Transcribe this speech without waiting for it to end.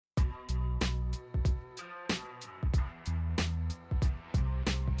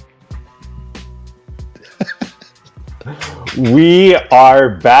We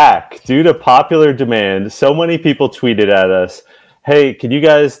are back. Due to popular demand, so many people tweeted at us, hey, can you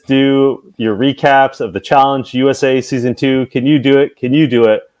guys do your recaps of the Challenge USA Season 2? Can you do it? Can you do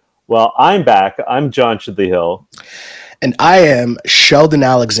it? Well, I'm back. I'm John Chidley Hill. And I am Sheldon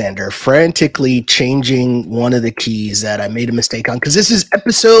Alexander, frantically changing one of the keys that I made a mistake on, because this is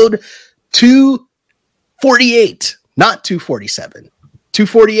episode 248, not 247.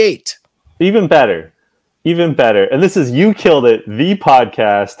 248. Even better. Even better. And this is You Killed It, the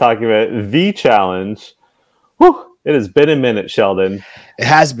podcast talking about the challenge. Whew, it has been a minute, Sheldon. It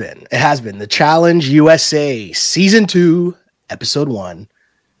has been. It has been. The Challenge USA Season 2, Episode 1.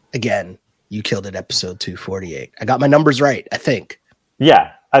 Again, You Killed It, Episode 248. I got my numbers right, I think.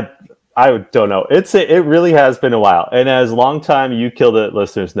 Yeah, I don't know. It really has been a while. And as longtime You Killed It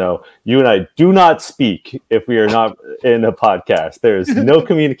listeners know, you and I do not speak if we are not in a podcast. There's no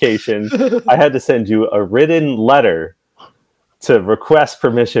communication. I had to send you a written letter to request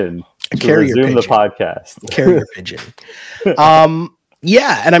permission to resume the podcast. Carrier pigeon.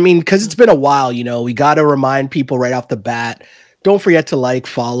 Yeah, and I mean, because it's been a while, we got to remind people right off the bat, don't forget to like,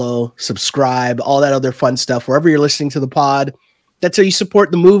 follow, subscribe, all that other fun stuff, wherever you're listening to the pod. That's how you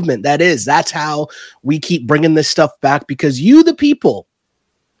support the movement. That's how we keep bringing this stuff back, because you, the people,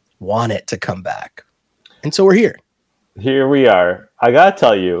 want it to come back. And so we're here. Here we are. I got to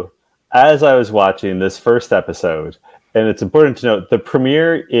tell you, as I was watching this first episode, and it's important to note, the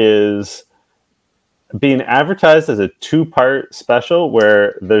premiere is being advertised as a 2-part special,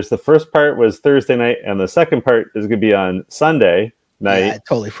 where there's the first part was Thursday night and the second part is going to be on Sunday night. Yeah, I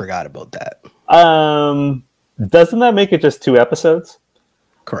totally forgot about that. Doesn't that make it just 2 episodes?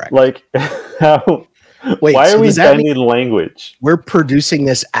 Correct. Like, how? Wait, why are we bending language? We're producing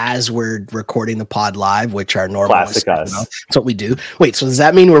this as we're recording the pod live, which are normal. Classic us. That's what we do. Wait, so does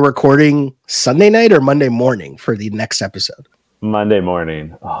that mean we're recording Sunday night or Monday morning for the next episode? Monday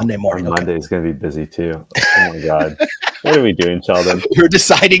morning. Oh, Monday morning. Okay. Monday's going to be busy too. Oh my God. What are we doing, Sheldon? We're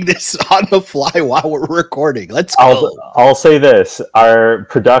deciding this on the fly while we're recording. Let's go. I'll say this. Our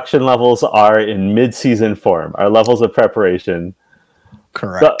production levels are in mid-season form. Our levels of preparation.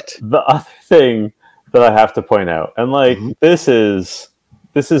 Correct. The other thing that I have to point out, and this is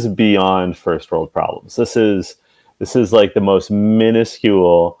beyond first world problems. This is like the most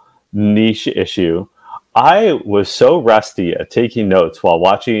minuscule niche issue. I was so rusty at taking notes while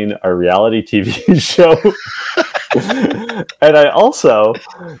watching a reality TV show. And I also,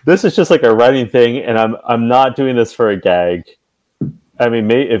 this is just like a running thing, and I'm not doing this for a gag. I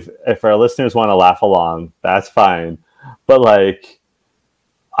mean, if our listeners want to laugh along, that's fine. But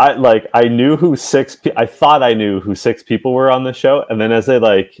I knew who I thought I knew who 6 people were on the show, and then as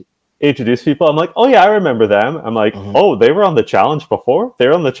they introduce people, I'm like, oh yeah, I remember them. I'm like, oh, they were on the Challenge before? They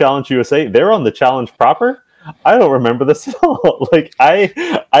were on the Challenge USA? They were on the Challenge proper? I don't remember this at all.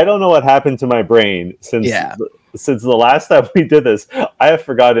 I don't know what happened to my brain since the last time we did this. I have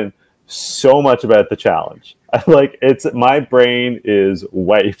forgotten so much about the Challenge. My brain is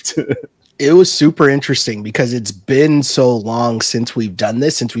wiped. It was super interesting because it's been so long since we've done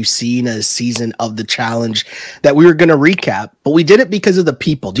this, since we've seen a season of the Challenge, that we were going to recap, but we did it because of the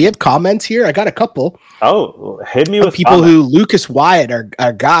people. Do you have comments here? I got a couple. Oh, hit me with people who Lucas Wyatt,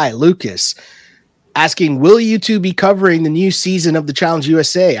 our guy, Lucas, asking, will you two be covering the new season of the Challenge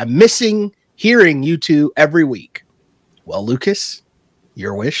USA? I'm missing hearing you two every week. Well, Lucas,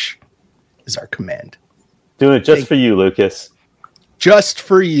 your wish is our command. Doing it just for you, Lucas. Just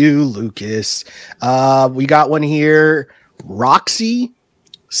for you, Lucas. We got one here. Roxy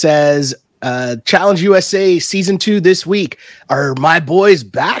says, Challenge USA Season 2 this week. Are my boys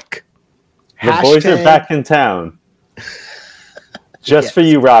back? The boys are back in town. Just for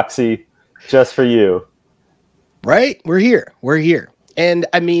you, Roxy. Just for you. Right? We're here. We're here. And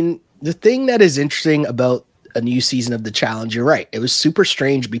I mean, the thing that is interesting about a new season of the Challenge, you're right. It was super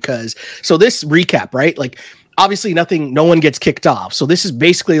strange because, so this recap, right? Obviously no one gets kicked off. So this is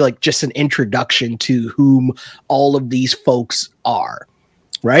basically just an introduction to whom all of these folks are,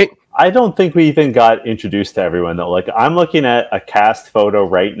 right? I don't think we even got introduced to everyone though. I'm looking at a cast photo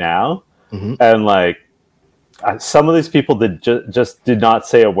right now, and some of these people just did not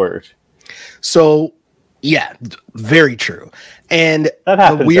say a word. So yeah, very true. And that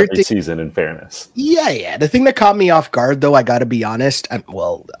happens every season, in fairness. Yeah. The thing that caught me off guard, though, I got to be honest.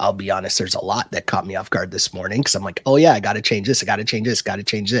 I'll be honest. There's a lot that caught me off guard this morning because I'm like, oh yeah, I got to change this. I got to change this. Got to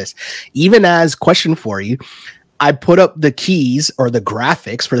change this. Even as question for you, I put up the keys or the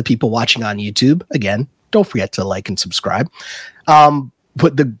graphics for the people watching on YouTube. Again, don't forget to like and subscribe.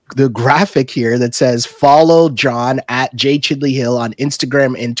 Put the graphic here that says follow John at J Chidley Hill on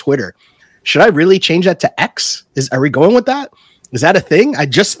Instagram and Twitter. Should I really change that to X? Are we going with that? Is that a thing? I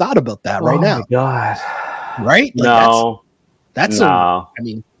just thought about that right now. Oh my God. Right? Like no. That's no. I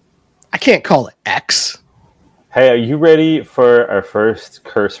mean, I can't call it X. Hey, are you ready for our first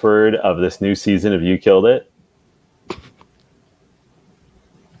curse word of this new season of You Killed It?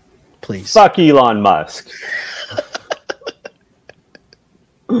 Please. Fuck Elon Musk.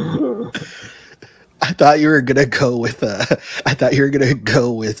 I thought you were gonna go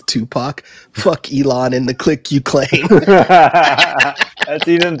with Tupac. Fuck Elon and the clique you claim. That's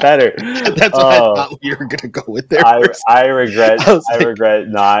even better. That's what I thought you were gonna go with there. I regret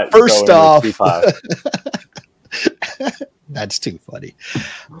not. First off, that's too funny.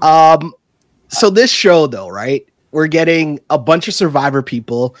 So this show, though, right? We're getting a bunch of Survivor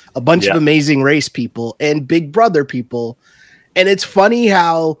people, a bunch of Amazing Race people, and Big Brother people, and it's funny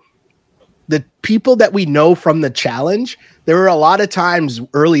how the people that we know from the challenge, there were a lot of times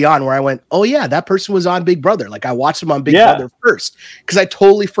early on where I went, oh yeah, that person was on Big Brother. Like I watched them on Big Brother first because I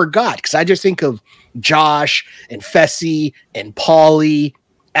totally forgot. Because I just think of Josh and Fessy and Paulie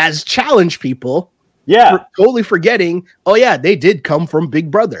as challenge people. Yeah. Totally forgetting, oh yeah, they did come from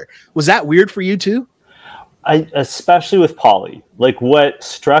Big Brother. Was that weird for you too? Especially with Paulie. Like what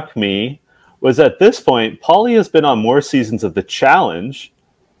struck me was at this point, Paulie has been on more seasons of the challenge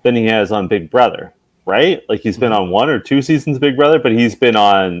than he has on Big Brother, right? Like he's been on 1 or 2 seasons of Big Brother, but he's been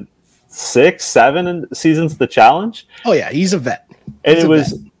on 6, 7 seasons of the challenge. Oh yeah, he's a vet. And it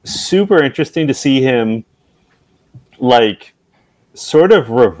was super interesting to see him like sort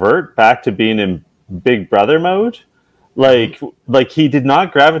of revert back to being in Big Brother mode. Like he did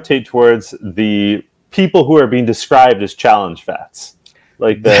not gravitate towards the people who are being described as challenge vets.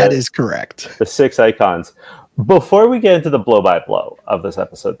 Like that is correct. The 6 icons. Before we get into the blow-by-blow of this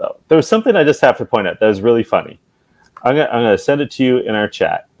episode, though, there's something I just have to point out that is really funny. I'm gonna send it to you in our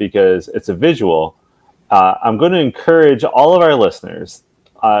chat because it's a visual. I'm going to encourage all of our listeners.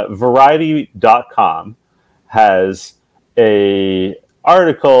 Variety.com has a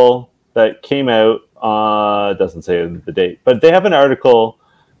article that came out. It doesn't say the date, but they have an article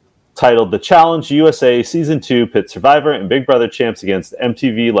titled "The Challenge USA Season 2 Pit Survivor and Big Brother Champs Against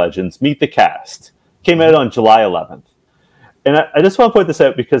MTV Legends. Meet the Cast." Came out on July 11th. And I just want to point this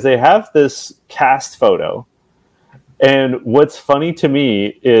out because they have this cast photo. And what's funny to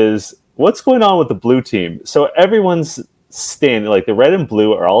me is what's going on with the blue team. So everyone's standing, like the red and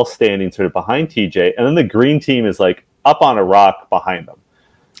blue are all standing sort of behind TJ. And then the green team is like up on a rock behind them.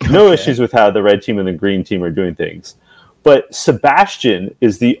 No issues with how the red team and the green team are doing things. But Sebastian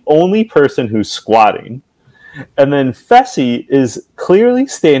is the only person who's squatting. And then Fessy is clearly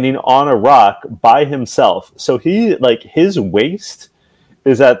standing on a rock by himself. So he, like, his waist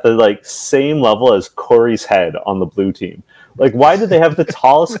is at the, like, same level as Corey's head on the blue team. Like, why did they have the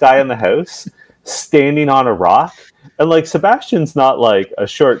tallest guy in the house standing on a rock? And, like, Sebastian's not, like, a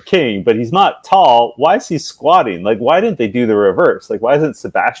short king, but he's not tall. Why is he squatting? Like, why didn't they do the reverse? Like, why isn't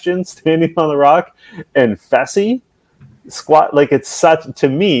Sebastian standing on the rock and Fessy squat? Like, it's such, to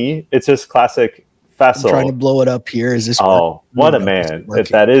me, it's just classic Fessel. I'm trying to blow it up here. Is this? Oh, what a man!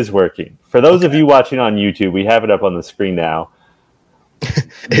 That is working. For those of you watching on YouTube, we have it up on the screen now.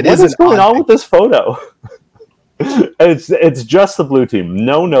 What is going on with this photo? It's just the blue team.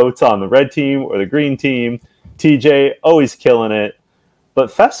 No notes on the red team or the green team. TJ always killing it.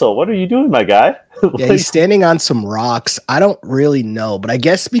 But Fessel, what are you doing, my guy? Yeah, he's standing on some rocks. I don't really know, but I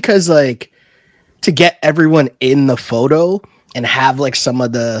guess because like to get everyone in the photo and have like some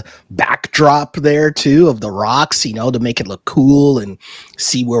of the backdrop there too of the rocks, you know, to make it look cool and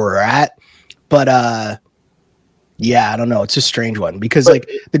see where we're at. But yeah, I don't know. It's a strange one because like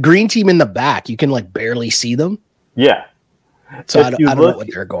the green team in the back, you can like barely see them. Yeah. So I don't know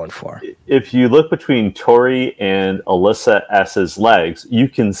what they're going for. If you look between Tori and Alyssa S's legs, you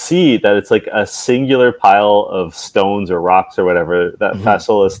can see that it's like a singular pile of stones or rocks or whatever that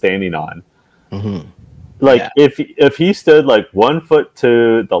Fessel is standing on. Mm-hmm. Like if he stood like 1 foot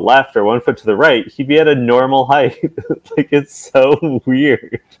to the left or 1 foot to the right, he'd be at a normal height. Like it's so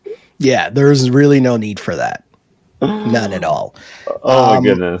weird. Yeah, there's really no need for that. None at all. Oh my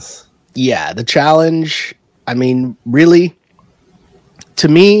goodness. Yeah, the challenge. I mean, really, to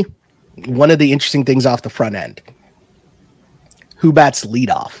me, one of the interesting things off the front end. Who bats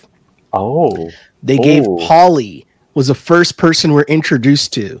leadoff? Oh. They gave Paulie was the first person we're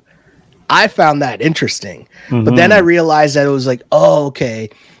introduced to. I found that interesting. Mm-hmm. But then I realized that it was like, oh, okay,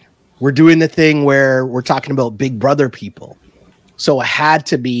 we're doing the thing where we're talking about Big Brother people. So it had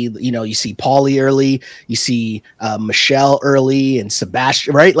to be, you know, you see Paulie early, you see Michelle early and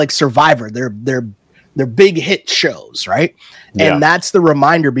Sebastian, right? Like Survivor, they're They're big hit shows, right? Yeah. And that's the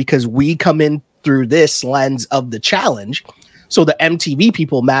reminder, because we come in through this lens of the challenge. So the MTV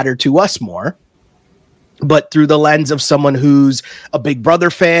people matter to us more, but through the lens of someone who's a Big Brother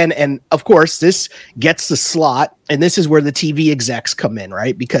fan. And of course, this gets the slot. And this is where the TV execs come in,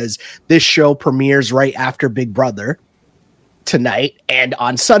 right? Because this show premieres right after Big Brother tonight and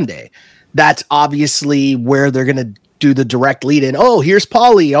on Sunday. That's obviously where they're going to do the direct lead in. Oh, here's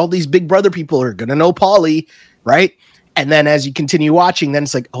Paulie. All these Big Brother people are going to know Paulie, right? And then as you continue watching, then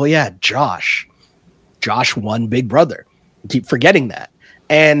it's like, oh yeah, Josh won Big Brother. Keep forgetting that.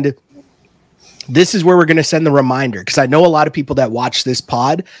 And this is where we're going to send the reminder, because I know a lot of people that watch this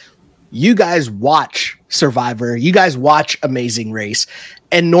pod, you guys watch Survivor, you guys watch Amazing Race,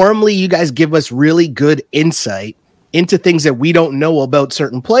 and normally you guys give us really good insight into things that we don't know about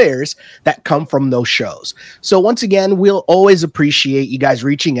certain players that come from those shows. So once again, we'll always appreciate you guys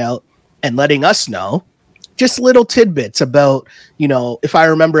reaching out and letting us know just little tidbits about, you know, if I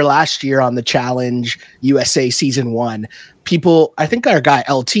remember last year on the Challenge USA season 1, people, I think our guy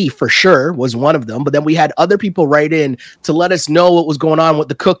LT for sure was one of them, but then we had other people write in to let us know what was going on with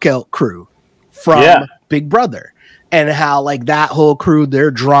the cookout crew from Big Brother, and how like that whole crew,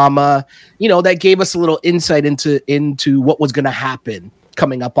 their drama, you know, that gave us a little insight into what was going to happen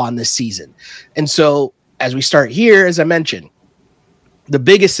coming up on this season. And so as we start here, as I mentioned, the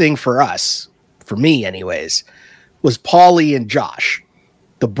biggest thing for us, for me anyways, was Paulie and Josh,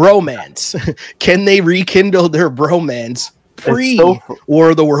 the bromance. Can they rekindle their bromance War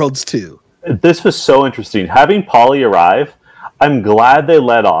of the Worlds 2? This was so interesting. Having Paulie arrive, I'm glad they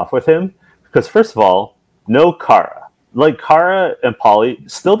let off with him, because first of all, no Cara. Like, Cara and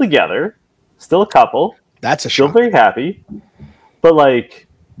Paulie still together, still a couple. That's a still shock. very happy. But like,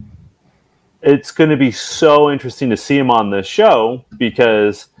 it's going to be so interesting to see him on this show,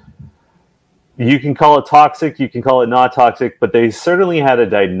 because you can call it toxic, you can call it not toxic, but they certainly had a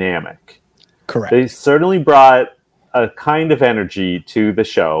dynamic. Correct. They certainly brought a kind of energy to the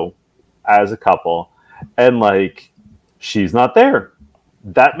show as a couple, and like, she's not there.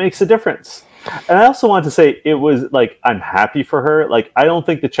 That makes a difference. And I also want to say, it was like, I'm happy for her. Like, I don't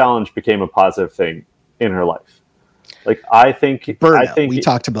think the challenge became a positive thing in her life. Like, I think burnout. We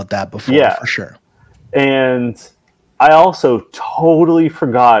talked about that before, for sure. And I also totally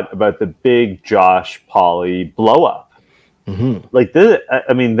forgot about the big Josh Paulie blow up. Mm-hmm. Like,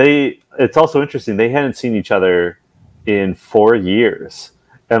 I mean, it's also interesting. They hadn't seen each other in 4 years.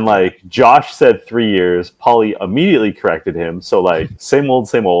 And like, Josh said 3 years, Paulie immediately corrected him. So like, same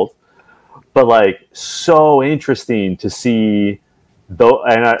old. But like, so interesting to see, though.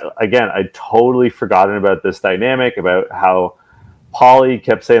 And I totally forgotten about this dynamic, about how Paulie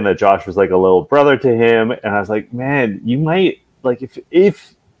kept saying that Josh was like a little brother to him, and I was like, man, you might, like,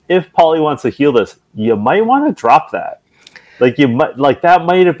 if Paulie wants to heal this, you might want to drop that. Like, you might, like, that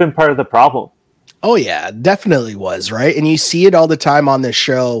might have been part of the problem. Oh yeah, definitely was, right? And you see it all the time on this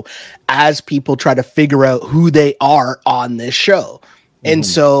show as people try to figure out who they are on this show. And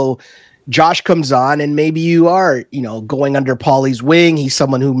so Josh comes on, and maybe you are, you know, going under Paulie's wing. He's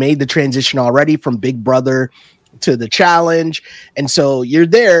someone who made the transition already from Big Brother to the challenge. And so you're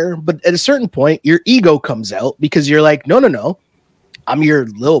there, but at a certain point, your ego comes out, because you're like, no, I'm your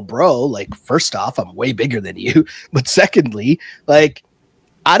little bro. Like, first off, I'm way bigger than you. But secondly, like,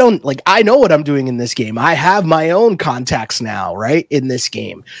 I know what I'm doing in this game. I have my own contacts now, right? In this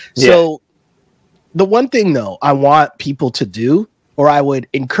game. So the one thing though, I want people to do, or I would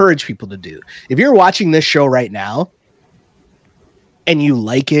encourage people to do, if you're watching this show right now and you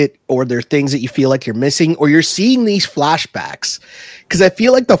like it, or there are things that you feel like you're missing, or you're seeing these flashbacks, because I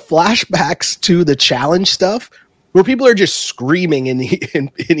feel like the flashbacks to the challenge stuff, where people are just screaming in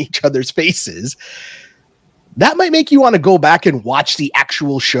each other's faces, that might make you want to go back and watch the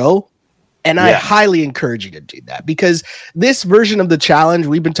actual show. And I highly encourage you to do that, because this version of the challenge,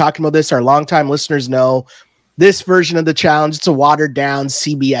 we've been talking about this, our longtime listeners know, this version of the challenge, it's a watered down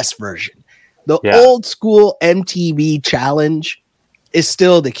CBS version. The old school MTV challenge is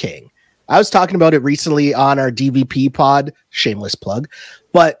still the king. I was talking about it recently on our DVP pod, shameless plug,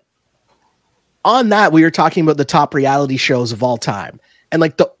 but on that, we were talking about the top reality shows of all time. And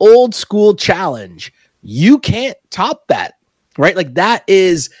like, the old school challenge, you can't top that, right? Like, that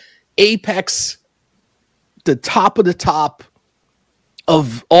is apex, the top of the top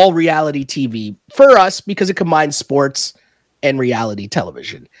of all reality TV for us, because it combines sports and reality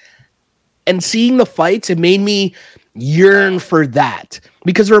television. And seeing the fights, it made me yearn for that,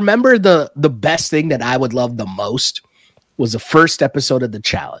 because remember, the best thing that I would love the most was the first episode of the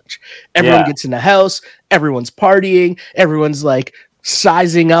challenge. Everyone gets in the house, everyone's partying, everyone's like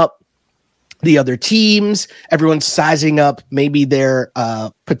sizing up the other teams. Everyone's sizing up maybe their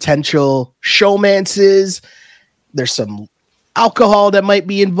potential showmances. There's some alcohol that might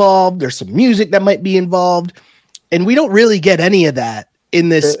be involved. There's some music that might be involved. And we don't really get any of that in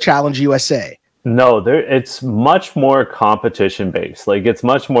this Challenge USA. No, it's much more competition based. Like, it's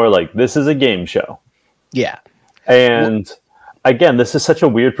much more like, this is a game show. Yeah. And again, this is such a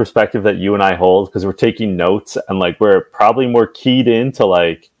weird perspective that you and I hold, because we're taking notes and like we're probably more keyed into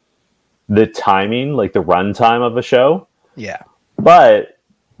like the timing, like the runtime of a show. Yeah. But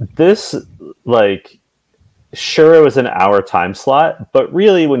this, like, sure, it was an hour time slot, but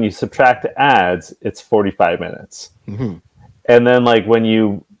really when you subtract the ads, it's 45 minutes. Mm-hmm. And then like when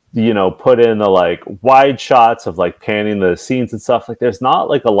you put in the like wide shots of like panning the scenes and stuff, like there's not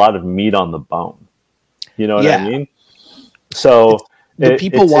like a lot of meat on the bone. You know what I mean? So the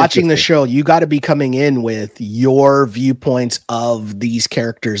people watching the show, you got to be coming in with your viewpoints of these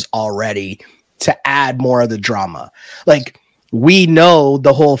characters already to add more of the drama. Like, we know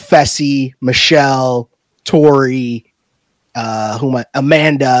the whole Fessy, Michelle, Tori,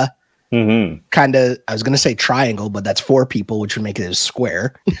 Amanda, kind of, I was going to say triangle, but that's 4 people, which would make it a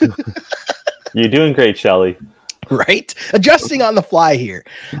square. You're doing great, Shelly. Right? Adjusting on the fly here.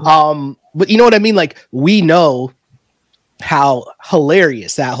 But you know what I mean? Like, we know how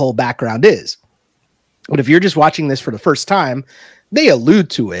hilarious that whole background is. But if you're just watching this for the first time, they allude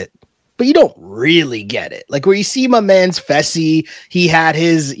to it, but you don't really get it. Like, where you see my man's Fessy, he had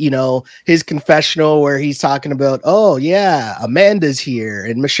his, his confessional where he's talking about, oh yeah, Amanda's here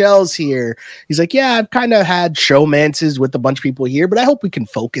and Michelle's here. He's like, yeah, I've kind of had showmances with a bunch of people here, but I hope we can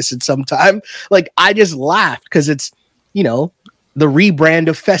focus it sometime. Like, I just laughed because it's, the rebrand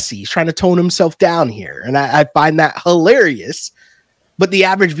of Fessy. He's trying to tone himself down here. And I find that hilarious, but the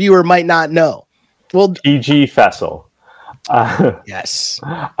average viewer might not know. Well, PG Fessel. Yes.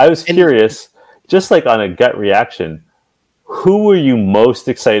 I was curious, just like on a gut reaction, who were you most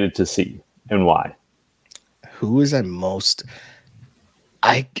excited to see and why? Who is I most?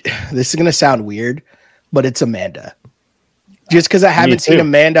 This is going to sound weird, but it's Amanda. Just because I haven't seen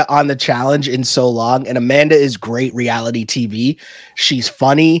Amanda on the challenge in so long, and Amanda is great reality TV. She's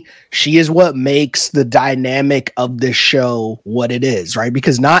funny. She is what makes the dynamic of this show what it is, right?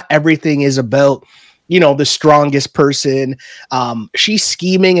 Because not everything is about, the strongest person. She's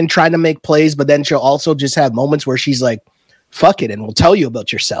scheming and trying to make plays, but then she'll also just have moments where she's like, fuck it, and we'll tell you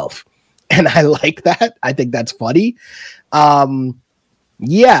about yourself. And I like that. I think that's funny.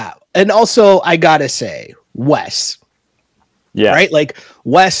 Yeah. And also, I gotta say, Wes. Yeah. Right. Like,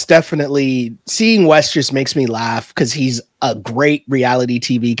 Wes, definitely, seeing Wes just makes me laugh because he's a great reality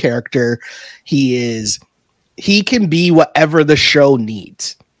TV character. He can be whatever the show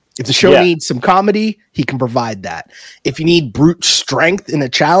needs. If the show needs some comedy, he can provide that. If you need brute strength in a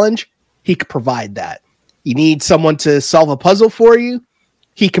challenge, he can provide that. You need someone to solve a puzzle for you,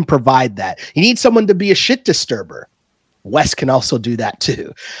 he can provide that. You need someone to be a shit disturber, Wes can also do that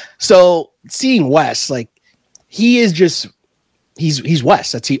too. So seeing Wes, like, he is just, he's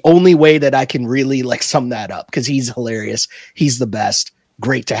Wes. That's the only way that I can really like sum that up, because he's hilarious. He's the best.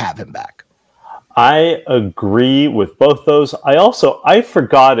 Great to have him back. I agree with both those. I've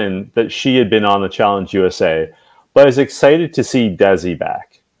forgotten that she had been on the Challenge USA, but I was excited to see Desi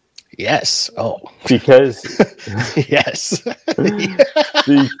back. Yes. Oh, because yes.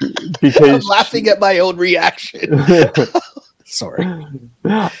 Because I'm laughing at my own reaction. Sorry.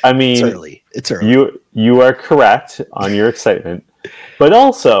 I mean, it's early. You are correct on your excitement, but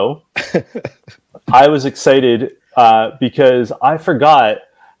also I was excited because I forgot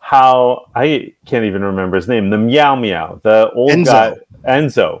how, I can't even remember his name, the Meow Meow, the old guy,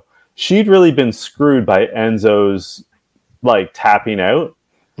 Enzo. She'd really been screwed by Enzo's like tapping out.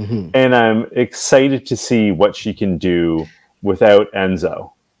 Mm-hmm. And I'm excited to see what she can do without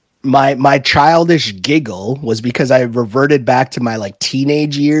Enzo. My childish giggle was because I reverted back to my like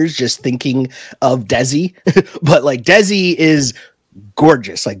teenage years, just thinking of Desi. But like, Desi is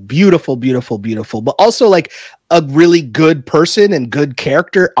gorgeous, like beautiful, beautiful, beautiful, but also like a really good person and good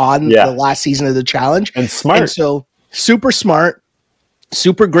character on the last season of the challenge, and smart. And so super smart,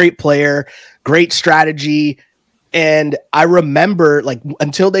 super great player, great strategy. And I remember, like,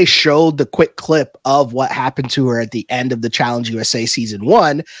 until they showed the quick clip of what happened to her at the end of the Challenge USA season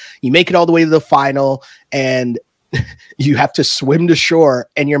 1, you make it all the way to the final and you have to swim to shore,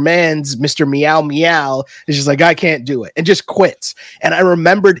 and your man's Mr. Meow Meow is just like, I can't do it, and just quits. And I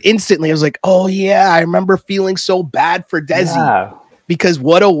remembered instantly, I was like, oh yeah, I remember feeling so bad for Desi, because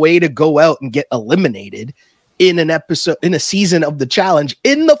what a way to go out and get eliminated in an episode, in a season of the challenge,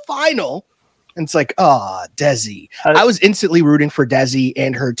 in the final, And it's like, oh, Desi. I was instantly rooting for Desi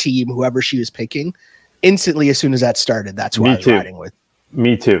and her team, whoever she was picking. Instantly, as soon as that started, that's who I was riding with.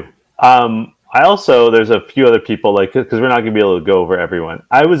 Me too. I also, there's a few other people, like, because we're not going to be able to go over everyone.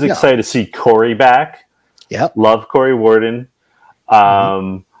 I was excited to see Corey back. Yep. Love Corey Warden.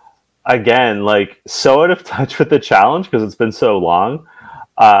 Again, like, so out of touch with the challenge because it's been so long.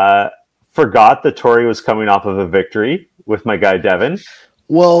 Forgot that Tori was coming off of a victory with my guy Devin.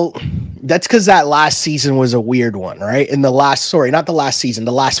 Well, that's because that last season was a weird one, right? In the last, not the last season,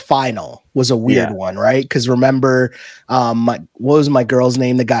 the last final was a weird one, right? Because remember, what was my girl's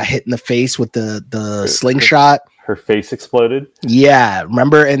name that got hit in the face with the slingshot? Her face exploded. Yeah,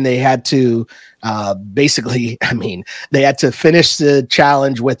 remember? And they had to basically, they had to finish the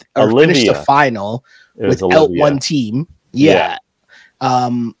challenge with, or Olivia. finish the final without one team. Yeah.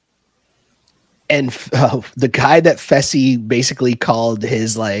 And the guy that Fessy basically called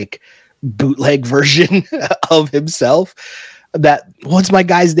his like bootleg version of himself. What's my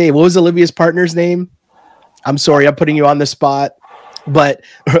guy's name? What was Olivia's partner's name? I'm sorry, I'm putting you on the spot, but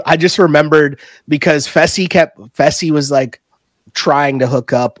I just remembered because Fessy was like trying to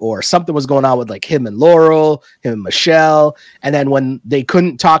hook up, or something was going on with like him and Laurel, him and Michelle. And then when they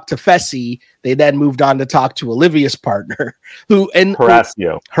couldn't talk to Fessy, they then moved on to talk to Olivia's partner,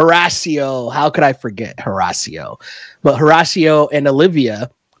 Horacio. How could I forget Horacio? But Horacio and Olivia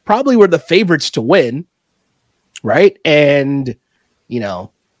probably were the favorites to win, right? And,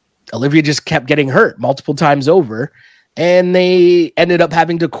 Olivia just kept getting hurt multiple times over, and they ended up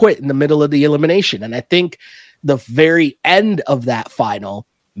having to quit in the middle of the elimination. And I think the very end of that final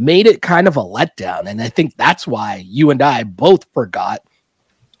made it kind of a letdown. And I think that's why you and I both forgot.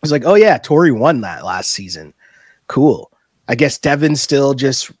 I was like, oh yeah, Tori won that last season. Cool. I guess Devin's still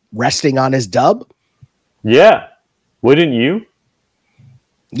just resting on his dub. Yeah. Wouldn't you?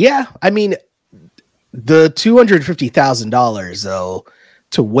 Yeah. The $250,000 though,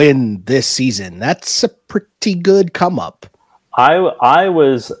 to win this season, that's a pretty good come up.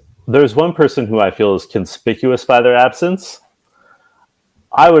 There's one person who I feel is conspicuous by their absence.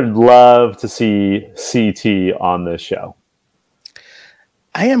 I would love to see CT on this show.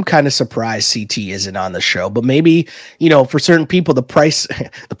 I am kind of surprised CT isn't on the show, but maybe, for certain people, the price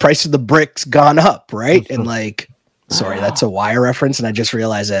of the brick's gone up, right? And like, sorry, that's a Wire reference. And I just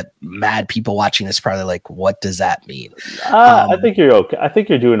realized that mad people watching this probably like, what does that mean? I think you're okay. I think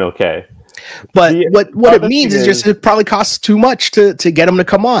you're doing okay. But what it means is just it probably costs too much to get them to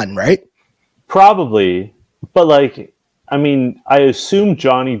come on, right? Probably. But like, I assume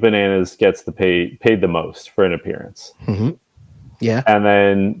Johnny Bananas gets paid the most for an appearance. Mm-hmm. Yeah. And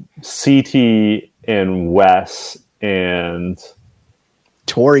then CT and Wes and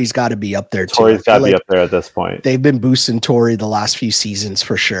Tori's got to be up there too. Tori's got to be up there at this point. They've been boosting Tori the last few seasons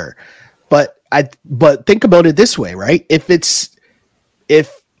for sure. But think about it this way, right? If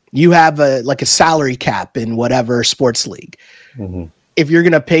you have a salary cap in whatever sports league, mm-hmm. If you're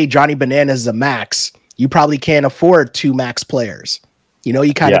going to pay Johnny Bananas the max, you probably can't afford 2 max players. You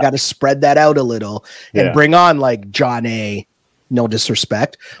kind of got to spread that out a little and bring on like John A. No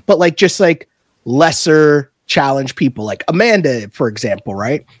disrespect, but just lesser challenge people, like Amanda, for example,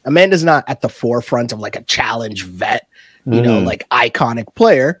 right? Amanda's not at the forefront of like a challenge vet, like iconic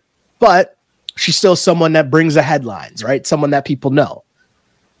player, but she's still someone that brings the headlines, right? Someone that people know.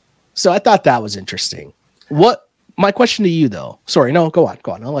 So I thought that was interesting. My question to you though, sorry, no, go on.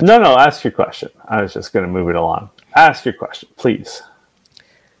 No, ask your question. I was just going to move it along. Ask your question, please.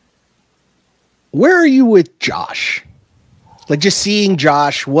 Where are you with Josh? Like just seeing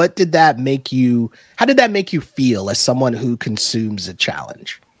Josh, how did that make you feel as someone who consumes a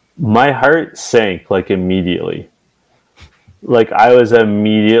challenge? My heart sank immediately. I was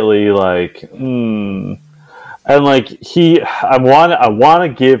immediately and I want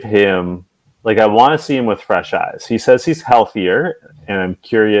to give him, I want to see him with fresh eyes. He says he's healthier, and I'm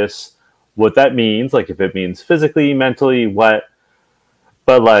curious what that means. If it means physically, mentally, what,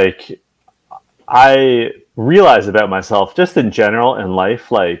 but I realize about myself just in general in life,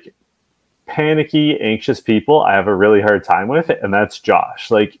 panicky, anxious people I have a really hard time with, and that's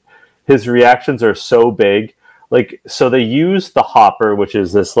Josh. His reactions are so big. So they use the hopper, which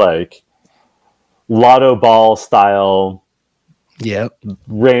is this lotto ball style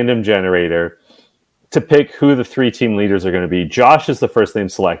random generator to pick who the 3 team leaders are going to be. Josh is the first name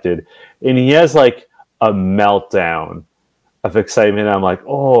selected, and he has a meltdown of excitement. I'm like,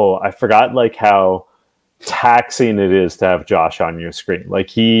 oh, I forgot how taxing it is to have Josh on your screen.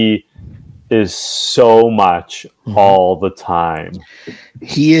 Mm-hmm. so much all the time.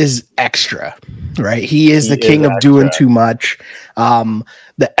 He is extra, right? He is the He king is of doing extra. too much.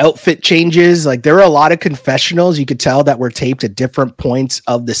 The outfit changes, like there were a lot of confessionals you could tell that were taped at different points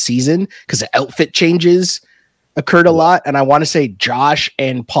of the season because the outfit changes occurred a lot. And I want to say Josh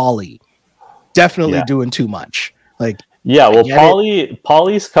and Paulie definitely doing too much. Like, yeah, well,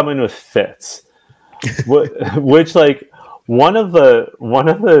 Paulie's coming with fits, which like one of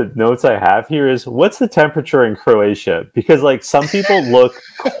the notes I have here is what's the temperature in Croatia? Because like some people look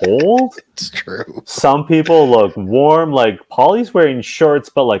cold. It's true. Some people look warm. Like Paulie's wearing shorts,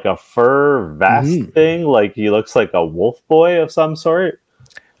 but like a fur vest thing. Like he looks like a wolf boy of some sort.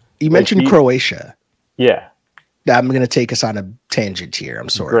 You mentioned Croatia. Yeah. I'm going to take us on a tangent here. I'm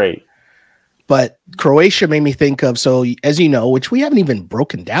sorry. Great. But Croatia made me think of, so as you know, which we haven't even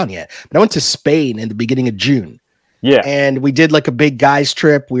broken down yet, but I went to Spain in the beginning of June. Yeah. And we did like a big guys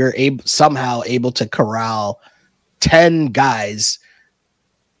trip. We were somehow able to corral 10 guys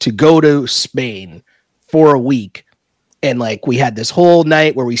to go to Spain for a week. And like we had this whole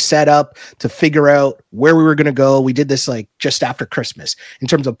night where we set up to figure out where we were going to go. We did this like just after Christmas in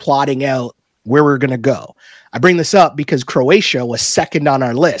terms of plotting out where we were going to go. I bring this up because Croatia was second on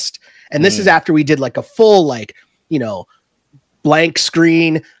our list. And this is after we did like a full, like, you know, blank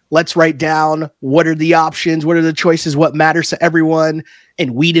screen. Let's write down what are the options, what are the choices, what matters to everyone,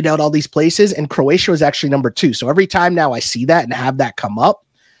 and weeded out all these places. And Croatia was actually number 2. So every time now I see that and have that come up,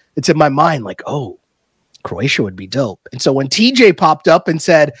 it's in my mind like, oh, Croatia would be dope. And so when TJ popped up and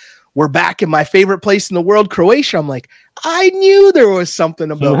said, we're back in my favorite place in the world, Croatia, I'm like, I knew there was something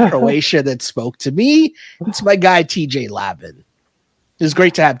about Croatia that spoke to me. It's my guy, TJ Lavin. It was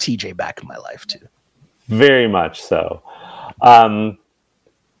great to have TJ back in my life too. Very much so.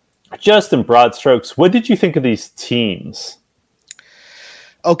 Just in broad strokes, what did you think of these teams?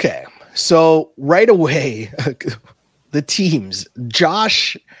 Okay, so right away, the teams.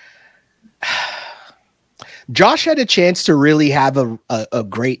 Josh had a chance to really have a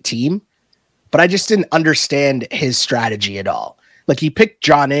great team, but I just didn't understand his strategy at all. Like he picked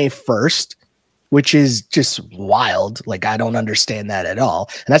John A first, which is just wild. Like, I don't understand that at all.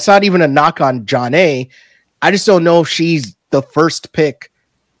 And that's not even a knock on John A. I just don't know if she's the first pick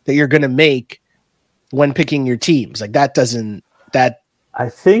that you're going to make when picking your teams. Like I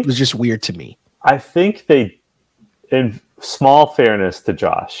think was just weird to me. I think they, in small fairness to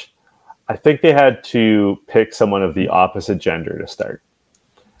Josh, I think they had to pick someone of the opposite gender to start.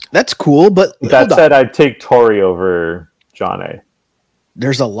 That's cool. But that said, I'd take Tori over John A.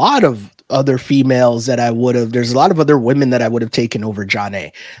 There's a lot of other females that there's a lot of other women that I would have taken over John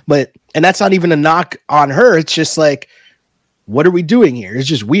A. And that's not even a knock on her. It's just like, what are we doing here? It's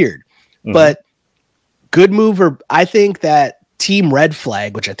just weird. Mm-hmm. But good mover. I think that Team Red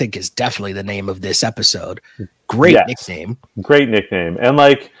Flag, which I think is definitely the name of this episode. Great nickname. Great nickname. And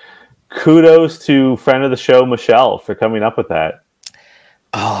like, kudos to friend of the show, Michelle, for coming up with that.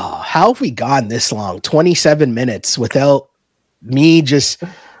 Oh, how have we gone this long? 27 minutes without me just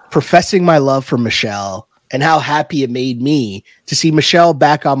professing my love for Michelle and how happy it made me to see Michelle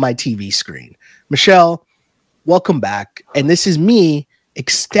back on my TV screen. Michelle, welcome back. And this is me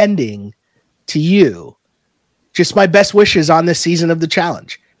extending to you just my best wishes on this season of the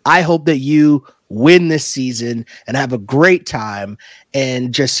challenge. I hope that you win this season and have a great time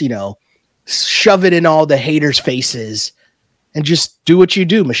and just, shove it in all the haters' faces and just do what you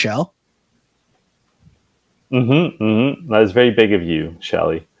do, Michelle. That is very big of you,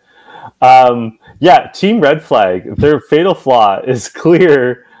 Shelly. Team Red Flag, their fatal flaw is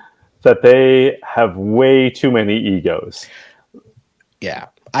clear that they have way too many egos. Yeah.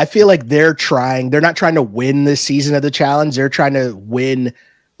 I feel like they're not trying to win this season of the challenge. They're trying to win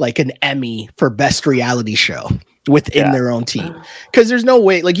like an Emmy for best reality show within their own team. Because there's no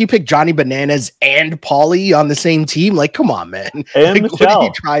way, like you pick Johnny Bananas and Paulie on the same team. Like, come on, man. And like, Michelle. What are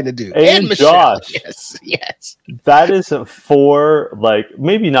you trying to do? And Michelle. Josh. Yes. That is for like,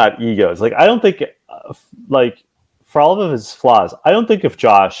 maybe not egos. Like, I don't think like for all of his flaws, I don't think of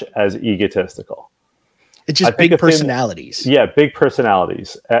Josh as egotistical. It's just big personalities. Big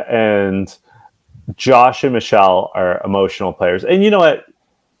personalities. And Josh and Michelle are emotional players. And you know what?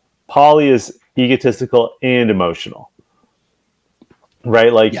 Paulie is egotistical and emotional.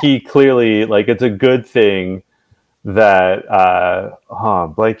 Right? Like he clearly, like it's a good thing that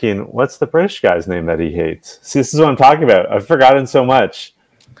blanking, what's the British guy's name that he hates? See, this is what I'm talking about. I've forgotten so much.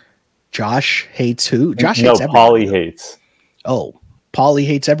 Josh hates who? Josh hates everybody. Paulie hates. Oh, Paulie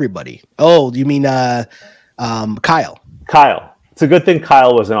hates everybody. Oh, you mean Kyle? Kyle. It's a good thing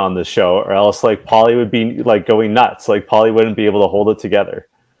Kyle wasn't on this show, or else like Paulie would be like going nuts. Like Paulie wouldn't be able to hold it together.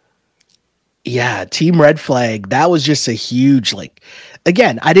 Yeah, Team Red Flag. That was just a huge, like,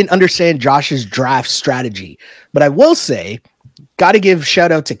 again, I didn't understand Josh's draft strategy, but I will say, got to give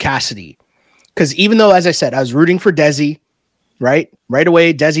shout out to Cassidy. Because even though, as I said, I was rooting for Desi, right? Right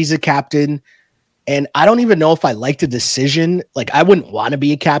away, Desi's a captain. And I don't even know if I liked the decision. Like, I wouldn't want to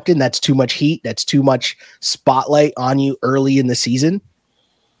be a captain. That's too much heat. That's too much spotlight on you early in the season.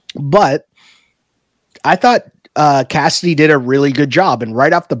 But I thought Cassidy did a really good job. And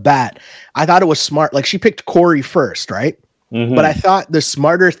right off the bat, I thought it was smart. Like, she picked Corey first, right? Mm-hmm. But I thought the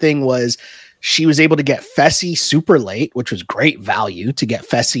smarter thing was she was able to get Fessy super late, which was great value to get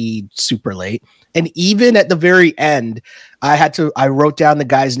Fessy super late. And even at the very end, I wrote down the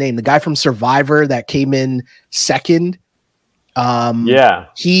guy's name, the guy from Survivor that came in second.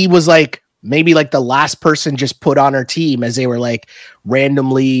 He was like maybe like the last person just put on our team as they were like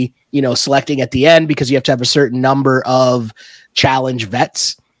randomly, selecting at the end because you have to have a certain number of challenge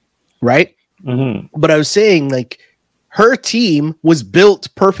vets, right? Mm-hmm. But I was saying, like, her team was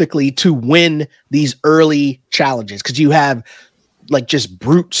built perfectly to win these early challenges because you have like just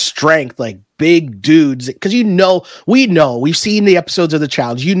brute strength, like big dudes. Because we've seen the episodes of the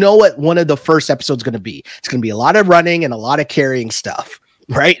challenge. You know what one of the first episodes going to be. It's going to be a lot of running and a lot of carrying stuff,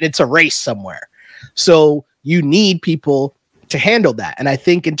 right? And it's a race somewhere. So you need people to handle that. And I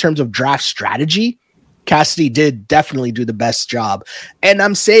think in terms of draft strategy, Cassidy did definitely do the best job. And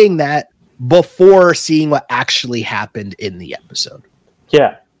I'm saying that before seeing what actually happened in the episode.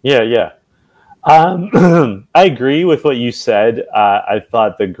 Yeah. I agree with what you said. I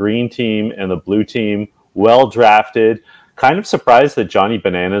thought the green team and the blue team, well drafted. Kind of surprised that Johnny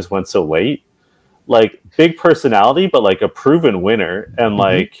Bananas went so late. Like, big personality, but like a proven winner. And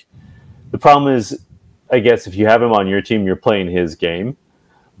like, the problem is, I guess if you have him on your team, you're playing his game.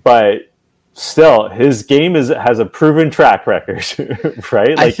 But still, his game has a proven track record,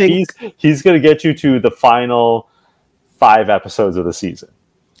 right? Like, he's going to get you to the final 5 episodes of the season.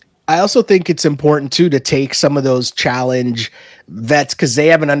 I also think it's important too to take some of those challenge vets because they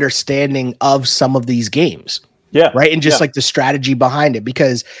have an understanding of some of these games. Yeah. Right. And just like the strategy behind it,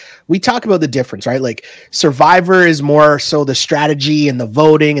 because we talk about the difference, right? Like, Survivor is more so the strategy and the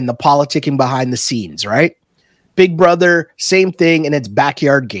voting and the politicking behind the scenes, right? Big Brother, same thing, and it's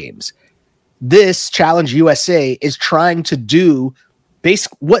backyard games. This Challenge USA is trying to do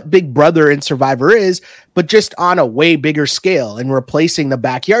what Big Brother and Survivor is, but just on a way bigger scale and replacing the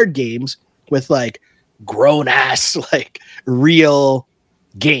backyard games with like grown ass, like real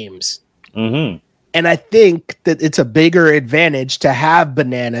games. Mm-hmm. And I think that it's a bigger advantage to have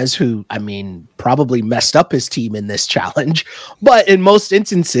Bananas, who, I mean, probably messed up his team in this challenge, but in most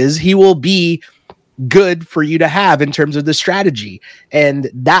instances, he will be good for you to have in terms of the strategy. And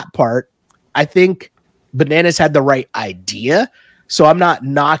that part, I think Bananas had the right idea. So I'm not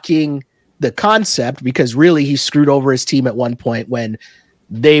knocking the concept because really he screwed over his team at one point when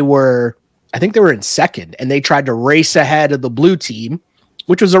they were in second and they tried to race ahead of the blue team,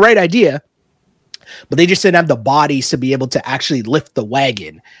 which was the right idea, but they just didn't have the bodies to be able to actually lift the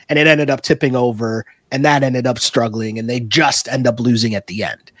wagon, and it ended up tipping over and that ended up struggling and they just end up losing at the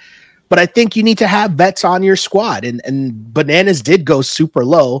end. But I think you need to have vets on your squad, and Bananas did go super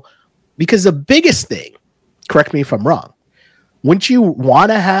low because the biggest thing, correct me if I'm wrong, wouldn't you want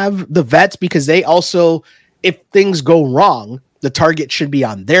to have the vets because they also, if things go wrong, the target should be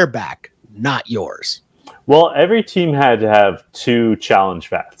on their back, not yours? Well, every team had to have 2 challenge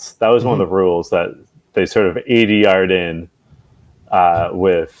vets. That was one of the rules that they sort of 80-yard in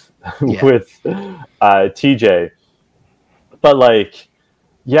with TJ. But like,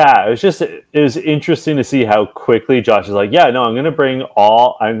 it was interesting to see how quickly Josh is like, I'm going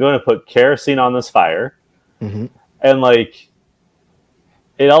to put kerosene on this fire. Mm-hmm. And like,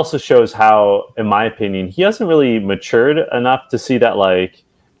 it also shows how, in my opinion, he hasn't really matured enough to see that, like,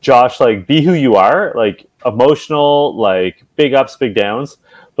 Josh, like, be who you are, like, emotional, like, big ups, big downs.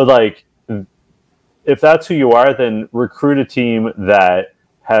 But, like, if that's who you are, then recruit a team that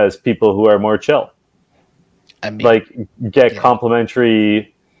has people who are more chill. I mean, like, get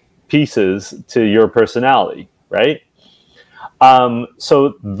complementary pieces to your personality, right?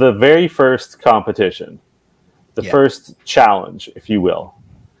 So the very first competition, the first challenge, if you will.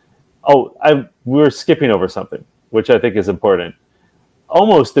 We're skipping over something, which I think is important.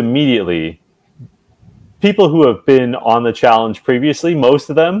 Almost immediately, people who have been on the challenge previously, most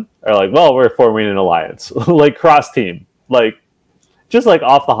of them are like, well, we're forming an alliance, like cross team, like just like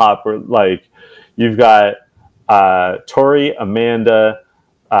off the hop. We're like, you've got Tori, Amanda,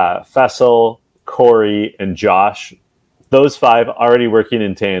 Fessel, Corey, and Josh. Those 5 already working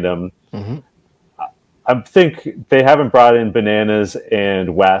in tandem. Mm-hmm. I think they haven't brought in Bananas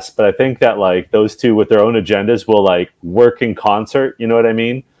and Wes, but I think that like those two with their own agendas will like work in concert. You know what I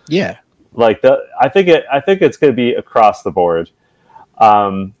mean? Yeah. Like I think it's going to be across the board.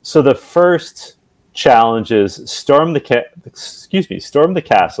 So the first challenge is storm the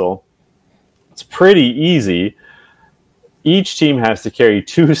castle. It's pretty easy. Each team has to carry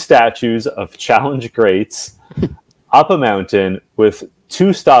 2 statues of challenge greats up a mountain with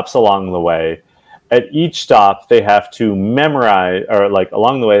 2 stops along the way. At each stop, they have to memorize, or like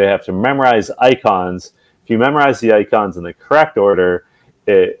along the way, they have to memorize icons. If you memorize the icons in the correct order,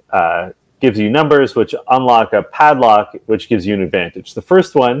 it gives you numbers which unlock a padlock, which gives you an advantage. The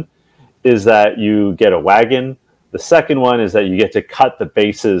first one is that you get a wagon. The second one is that you get to cut the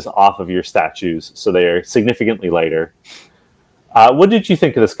bases off of your statues, so they are significantly lighter. What did you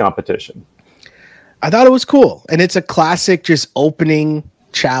think of this competition? I thought it was cool. And it's a classic just opening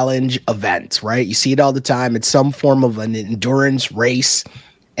challenge event, right? You see it all the time. It's some form of an endurance race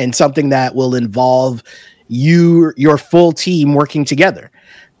and something that will involve your full team working together.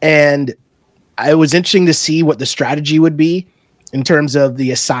 And it was interesting to see what the strategy would be in terms of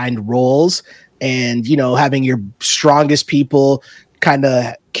the assigned roles and, you know, having your strongest people kind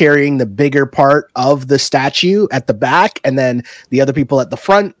of carrying the bigger part of the statue at the back and then the other people at the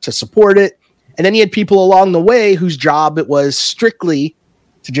front to support it. And then you had people along the way whose job it was strictly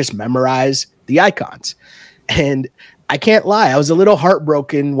to just memorize the icons. And I can't lie, I was a little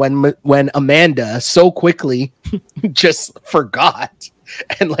heartbroken when Amanda so quickly just forgot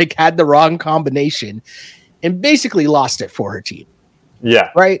and like had the wrong combination and basically lost it for her team. Yeah.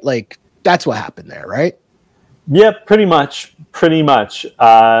 Right? Like that's what happened there, right? Yeah, pretty much.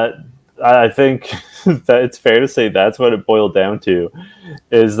 I think that it's fair to say that's what it boiled down to,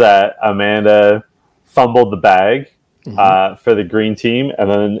 is that Amanda fumbled the bag for the green team, and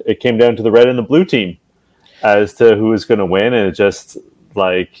then it came down to the red and the blue team as to who was going to win, and it just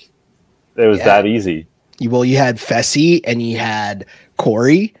like it was that easy. Well, you had Fessy and you had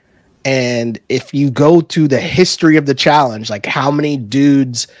Corey, and if you go to the history of the challenge, like how many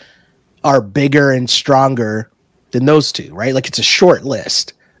dudes are bigger and stronger than those two, right? Like it's a short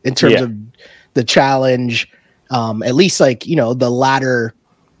list in terms of the challenge, at least like, you know, the latter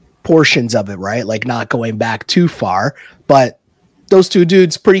portions of it, right? Like not going back too far, but those two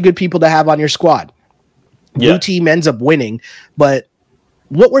dudes, pretty good people to have on your squad. Blue team ends up winning, but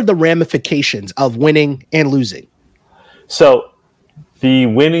what were the ramifications of winning and losing? So the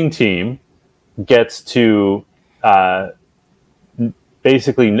winning team gets to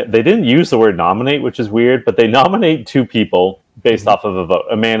basically, they didn't use the word nominate, which is weird, but they nominate 2 people based off of a vote,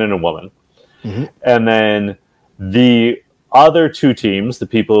 a man and a woman. And then the other 2 teams, the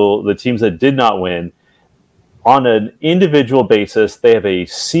teams that did not win, on an individual basis, they have a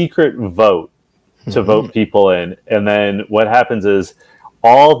secret vote to vote people in. And then what happens is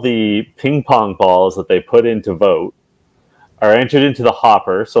all the ping pong balls that they put in to vote are entered into the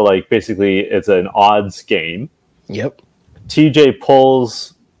hopper. So like basically it's an odds game. Yep. TJ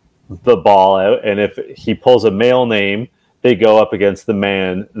pulls the ball out, and if he pulls a male name, they go up against the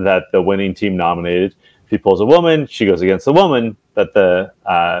man that the winning team nominated. If he pulls a woman, she goes against the woman that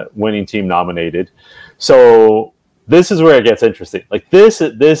the winning team nominated. So this is where it gets interesting. Like this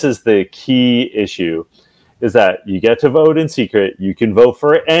is the key issue, is that you get to vote in secret. You can vote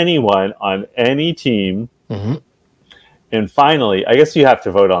for anyone on any team. And finally, I guess you have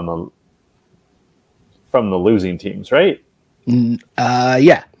to vote from the losing teams, right?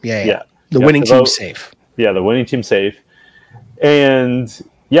 Yeah. The winning team's safe. Yeah, the winning team's safe. And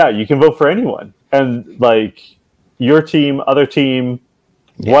yeah, you can vote for anyone. And like your team, other team,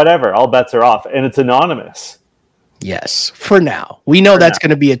 whatever, all bets are off. And it's anonymous. Yes, for now. We know that's going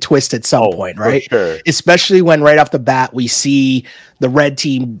to be a twist at some point, right? Sure. Especially when right off the bat we see the red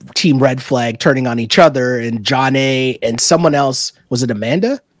team red flag turning on each other, and John A. and someone else, was it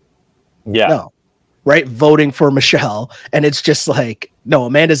Amanda? Yeah. No. Right? Voting for Michelle. And it's just like, no,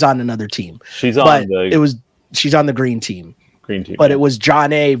 Amanda's on another team. She's on she's on the green team. Team, but it was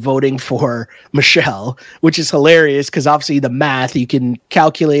John A. voting for Michelle, which is hilarious because obviously the math, you can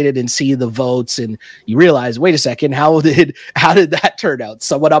calculate it and see the votes, and you realize, wait a second, how did that turn out?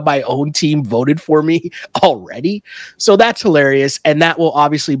 Someone on my own team voted for me already. So that's hilarious, and that will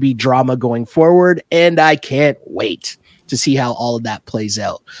obviously be drama going forward, and I can't wait to see how all of that plays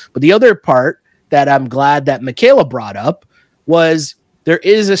out. But the other part that I'm glad that Michaela brought up was there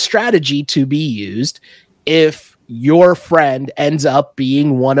is a strategy to be used if your friend ends up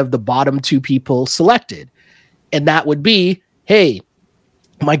being one of the bottom 2 people selected. And that would be, hey,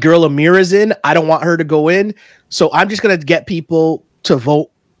 my girl Amira's in. I don't want her to go in. So I'm just going to get people to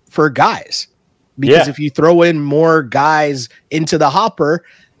vote for guys. because if you throw in more guys into the hopper,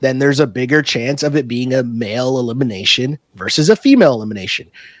 then there's a bigger chance of it being a male elimination versus a female elimination.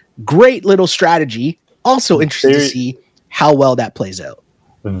 Great little strategy. Also interested to see how well that plays out.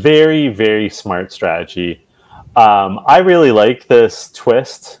 Very, very smart strategy. I really like this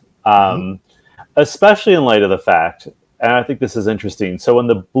twist, especially in light of the fact, and I think this is interesting. So when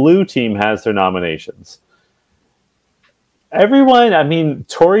the blue team has their nominations, everyone, I mean,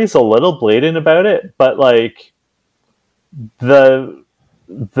 Tori's a little blatant about it, but like the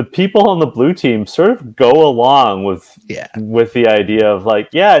people on the blue team sort of go along with the idea of like,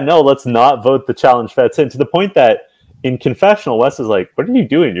 let's not vote the challenge vets in, to the point that in confessional, Wes is like, what are you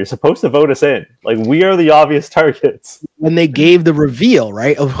doing? You're supposed to vote us in. Like, we are the obvious targets. When they gave the reveal,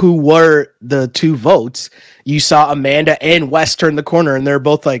 right, of who were the two votes, you saw Amanda and Wes turn the corner, and they're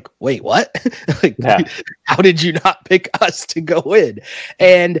both like, wait, what? Like, how did you not pick us to go in?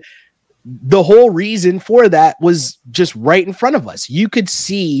 And the whole reason for that was just right in front of us. You could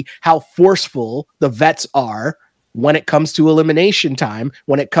see how forceful the vets are when it comes to elimination time,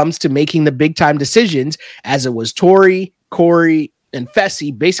 when it comes to making the big time decisions, as it was Tori, Corey, and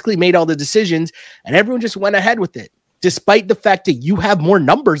Fessy basically made all the decisions, and everyone just went ahead with it, despite the fact that you have more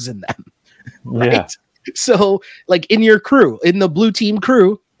numbers in them. Right? Yeah. So, like, in your crew, in the blue team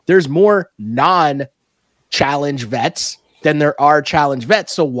crew, there's more non-challenge vets than there are challenge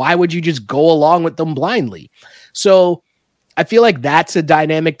vets. So why would you just go along with them blindly? So I feel like that's a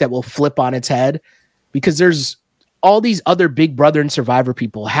dynamic that will flip on its head, because there's all these other Big Brother and Survivor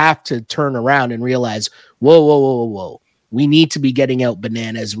people have to turn around and realize, whoa. We need to be getting out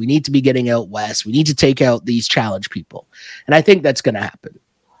Bananas. We need to be getting out Wes. We need to take out these challenge people. And I think that's going to happen.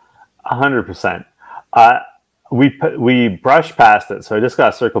 100%. We brushed past it, so I just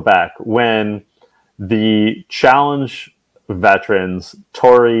got to circle back. When the challenge veterans,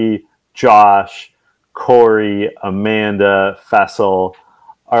 Tori, Josh, Corey, Amanda, Fessel,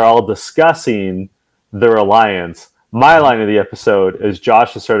 are all discussing their alliance, my line of the episode is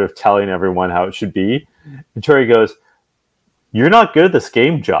Josh is sort of telling everyone how it should be. And Tori goes, "You're not good at this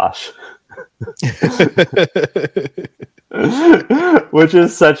game, Josh." Which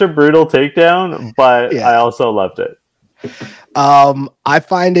is such a brutal takedown, but I also loved it. I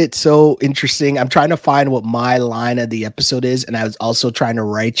find it so interesting. I'm trying to find what my line of the episode is, and I was also trying to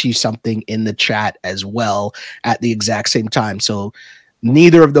write you something in the chat as well at the exact same time. So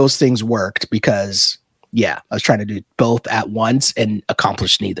neither of those things worked, because I was trying to do both at once and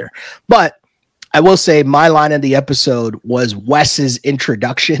accomplish neither. But I will say my line of the episode was Wes's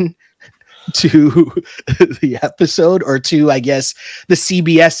introduction to the episode, or to, I guess, the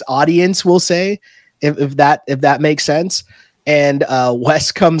CBS audience, we'll say, if that makes sense. And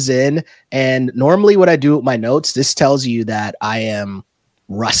Wes comes in, and normally what I do with my notes, this tells you that I am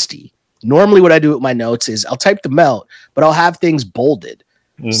rusty. Normally what I do with my notes is I'll type them out, but I'll have things bolded.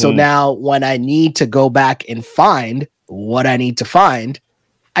 Mm-hmm. So now when I need to go back and find what I need to find,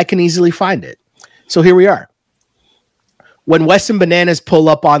 I can easily find it. So here we are. When Wes and Bananas pull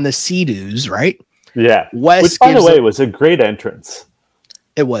up on the Sea-Doos, right? Yeah. Wes, which, by the way, was a great entrance.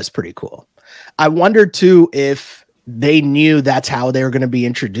 It was pretty cool. I wondered, too, if they knew that's how they were going to be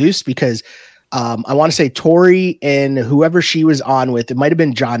introduced, because I want to say Tori and whoever she was on with, it might have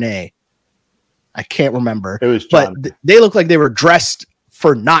been John A. I can't remember. It was John. But they looked like they were dressed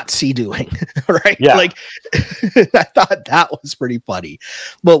for not Sea-Doing, right? Yeah. Like, I thought that was pretty funny.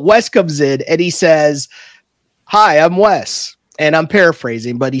 But Wes comes in and he says, "Hi, I'm Wes." And I'm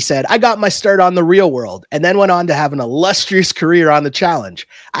paraphrasing, but he said, "I got my start on the real world and then went on to have an illustrious career on the challenge.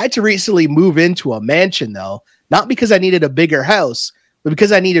 I had to recently move into a mansion, though, not because I needed a bigger house, but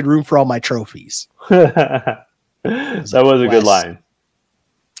because I needed room for all my trophies." That was a good line.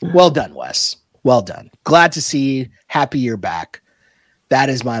 Well done, Wes. Well done. Glad to see. Happy you're back. That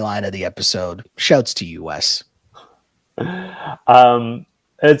is my line of the episode. Shouts to you, Wes.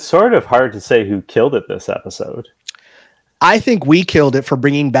 It's sort of hard to say who killed it this episode. I think we killed it for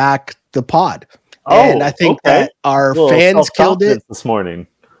bringing back the pod. And I think that our fans killed it this morning.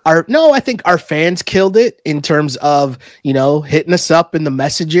 I think our fans killed it in terms of, hitting us up in the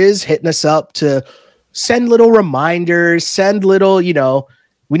messages, hitting us up to send little reminders, send little,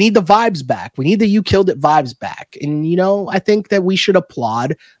 we need the vibes back. We need the "you killed it" vibes back. And, I think that we should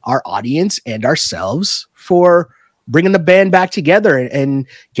applaud our audience and ourselves for bringing the band back together and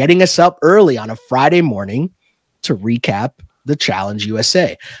getting us up early on a Friday morning to recap the Challenge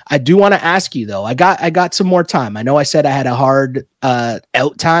USA. I do want to ask you, though, I got some more time. I know I said I had a hard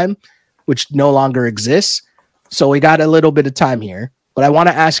out time, which no longer exists. So we got a little bit of time here, but I want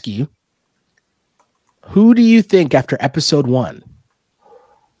to ask you, who do you think after episode 1,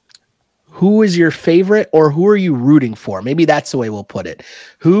 who is your favorite, or who are you rooting for? Maybe that's the way we'll put it.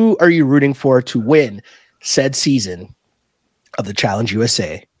 Who are you rooting for to win said season of the Challenge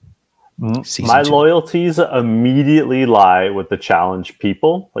USA? My loyalties immediately lie with the Challenge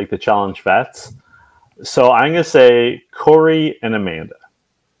people, like the Challenge vets. So I'm going to say Corey and Amanda.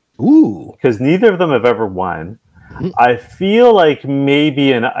 Ooh. Because neither of them have ever won. I feel like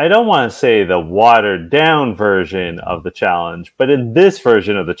maybe, and I don't want to say the watered down version of the challenge, but in this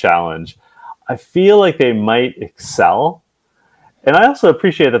version of the challenge, I feel like they might excel. And I also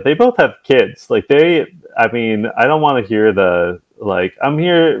appreciate that they both have kids. Like I don't want to hear the, like, I'm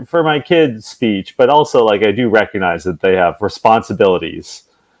here for my kids speech, but also like, I do recognize that they have responsibilities.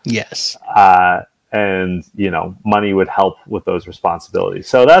 Yes. And, money would help with those responsibilities.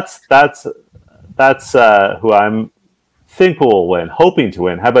 So that's who I'm think will win, hoping to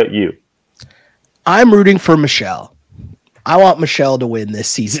win. How about you? I'm rooting for Michelle. I want Michelle to win this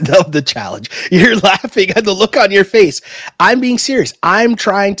season of the challenge. You're laughing at the look on your face. I'm being serious. I'm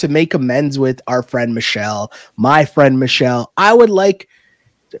trying to make amends with our friend Michelle, my friend Michelle. I would like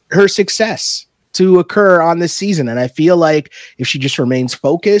her success to occur on this season. And I feel like if she just remains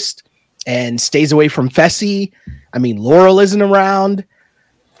focused and stays away from Fessy, Laurel isn't around,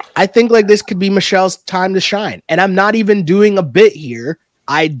 I think like this could be Michelle's time to shine. And I'm not even doing a bit here.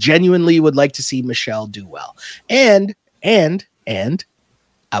 I genuinely would like to see Michelle do well. And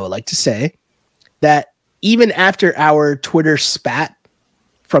I would like to say that even after our Twitter spat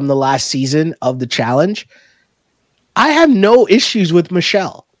from the last season of the challenge, I have no issues with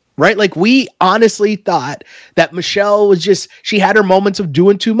Michelle, right? Like, we honestly thought that Michelle was she had her moments of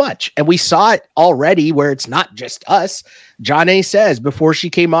doing too much. And we saw it already where it's not just us. John A says before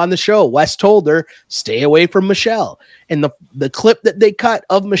she came on the show, Wes told her, stay away from Michelle. And the clip that they cut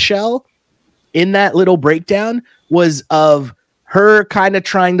of Michelle in that little breakdown was of her kind of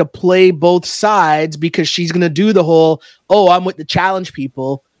trying to play both sides, because she's going to do the whole, oh, I'm with the challenge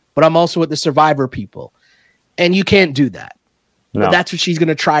people, but I'm also with the survivor people. And you can't do that. No. But that's what she's going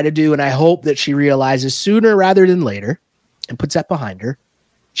to try to do. And I hope that she realizes sooner rather than later and puts that behind her.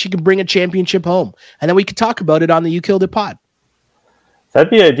 She can bring a championship home. And then we can talk about it on the You Killed It pod.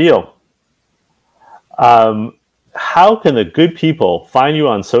 That'd be ideal. How can the good people find you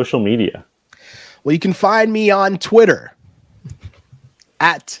on social media? Well, you can find me on Twitter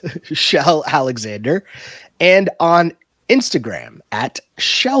at Shell Alexander and on Instagram at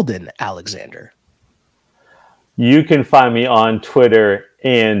Sheldon Alexander. You can find me on Twitter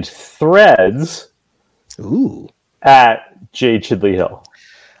and Threads at J Chidley Hill.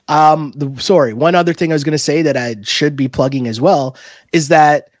 One other thing I was going to say that I should be plugging as well is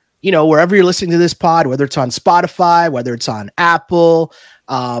that, wherever you're listening to this pod, whether it's on Spotify, whether it's on Apple,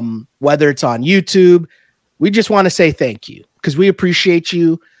 whether it's on YouTube, we just want to say thank you, because we appreciate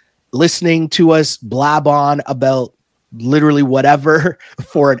you listening to us blab on about literally whatever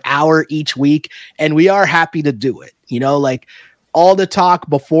for an hour each week. And we are happy to do it. Like all the talk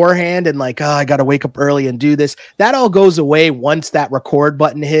beforehand and like, oh, I got to wake up early and do this. That all goes away once that record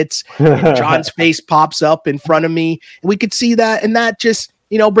button hits and John's face pops up in front of me. And we could see that. And that just,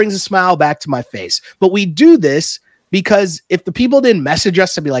 brings a smile back to my face. But we do this because if the people didn't message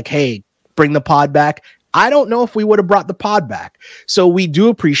us to be like, hey, bring the pod back, I don't know if we would have brought the pod back. So we do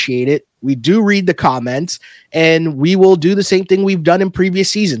appreciate it. We do read the comments, and we will do the same thing we've done in previous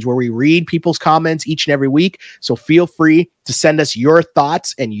seasons where we read people's comments each and every week. So feel free to send us your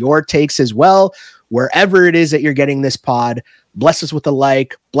thoughts and your takes as well, wherever it is that you're getting this pod. Bless us with a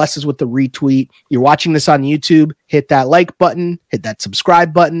like, bless us with the retweet. You're watching this on YouTube, hit that like button, hit that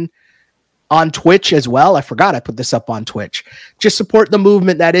subscribe button. On Twitch as well. I forgot I put this up on Twitch. Just support the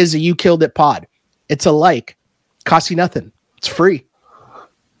movement that is a You Killed It pod. It's a like. Costs you nothing. It's free.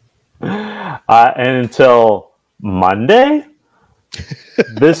 And until Monday,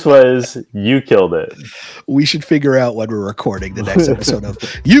 this was You Killed It. We should figure out when we're recording the next episode of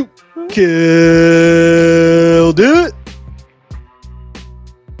You Killed It.